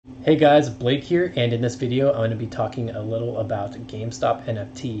Hey guys, Blake here, and in this video I'm going to be talking a little about GameStop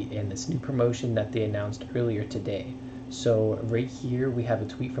NFT and this new promotion that they announced earlier today. So right here we have a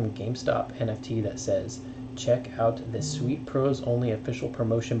tweet from GameStop NFT that says, check out this sweet pros only official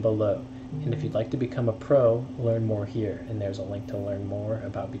promotion below, and if you'd like to become a pro, learn more here. And there's a link to learn more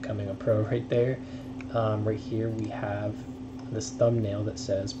about becoming a pro right there. Right here we have this thumbnail that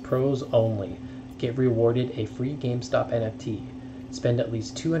says pros only, get rewarded a free GameStop NFT. Spend at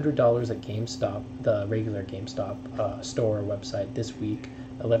least $200 at GameStop, the regular GameStop store website this week,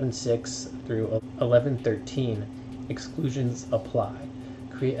 11/6 through 11/13. Exclusions apply.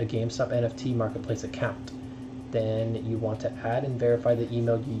 Create a GameStop NFT marketplace account. Then you want to add and verify the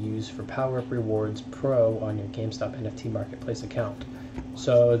email you use for Power Up Rewards Pro on your GameStop NFT marketplace account.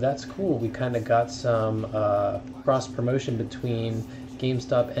 So that's cool. We kind of got some cross promotion between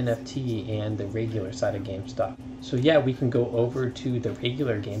GameStop NFT and the regular side of GameStop. So yeah, we can go over to the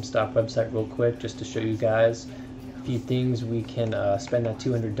regular GameStop website real quick just to show you guys a few things we can spend that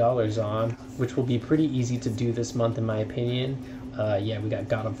 $200 on, which will be pretty easy to do this month in my opinion. Yeah, we got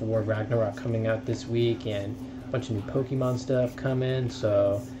God of War Ragnarok coming out this week and a bunch of new Pokemon stuff coming,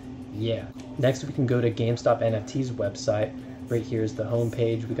 so yeah. Next we can go to GameStop NFT's website. Right here is the home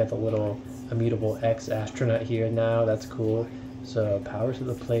page. We got the little immutable X astronaut here now, that's cool. So power to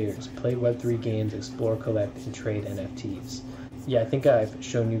the players, play Web3 games, explore, collect, and trade NFTs. Yeah, I think I've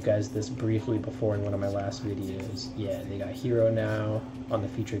shown you guys this briefly before in one of my last videos. Yeah, they got Hero now on the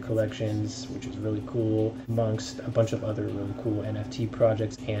featured collections, which is really cool, amongst a bunch of other really cool NFT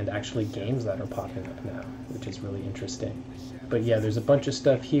projects and actually games that are popping up now, which is really interesting. But yeah, there's a bunch of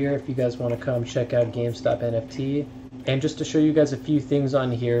stuff here if you guys want to come check out GameStop NFT. And just to show you guys a few things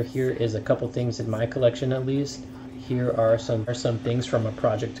on here, here is a couple things in my collection at least. Here are some things from a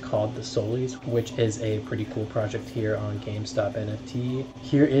project called the Solis, which is a pretty cool project here on GameStop NFT.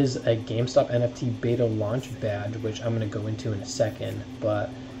 Here is a GameStop NFT beta launch badge, which I'm going to go into in a second.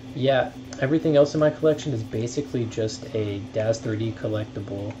 But yeah, everything else in my collection is basically just a DAZ 3D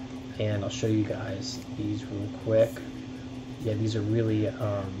collectible, and I'll show you guys these real quick. Yeah, these are really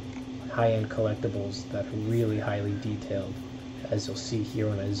high-end collectibles that are really highly detailed, as you'll see here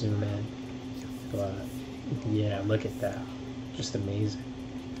when I zoom in. But yeah, look at that. Just amazing.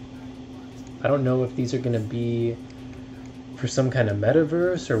 I don't know if these are going to be for some kind of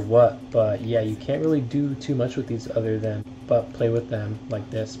metaverse or what, but yeah, you can't really do too much with these other than but play with them like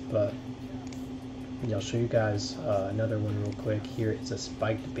this. But yeah, I'll show you guys another one real quick. Here is a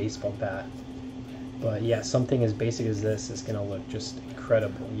spiked baseball bat. But yeah, something as basic as this is going to look just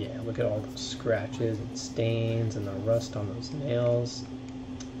incredible. Yeah, look at all those scratches and stains and the rust on those nails.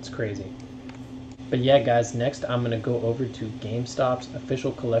 It's crazy. But yeah guys, next I'm going to go over to GameStop's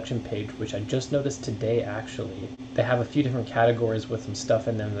official collection page, which I just noticed today actually. They have a few different categories with some stuff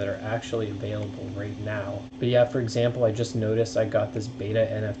in them that are actually available right now. But yeah, for example, I just noticed I got this beta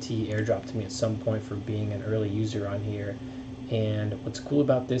NFT airdrop to me at some point for being an early user on here. And what's cool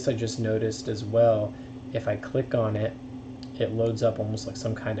about this, I just noticed as well, if I click on it, it loads up almost like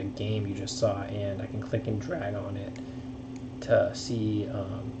some kind of game you just saw, and I can click and drag on it to see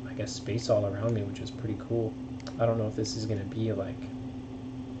I guess space all around me, which is pretty cool. I don't know if this is going to be like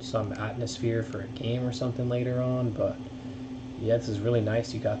some atmosphere for a game or something later on, but yeah, this is really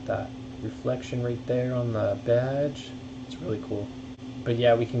nice. You got that reflection right there on the badge. It's really cool. But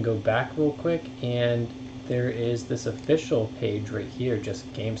yeah, we can go back real quick, and there is this official page right here,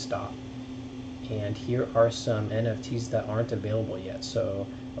 just GameStop. And here are some NFTs that aren't available yet. So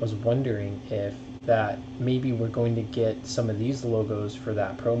I was wondering if that maybe we're going to get some of these logos for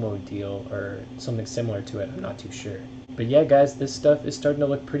that promo deal or something similar to it. I'm not too sure. But yeah guys, this stuff is starting to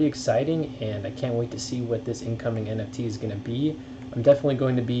look pretty exciting, and I can't wait to see what this incoming NFT is going to be. I'm definitely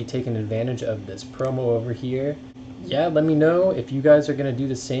going to be taking advantage of this promo over here. Yeah, let me know if you guys are going to do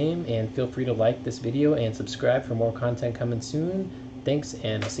the same, and feel free to like this video and subscribe for more content coming soon. Thanks,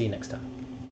 and I'll see you next time.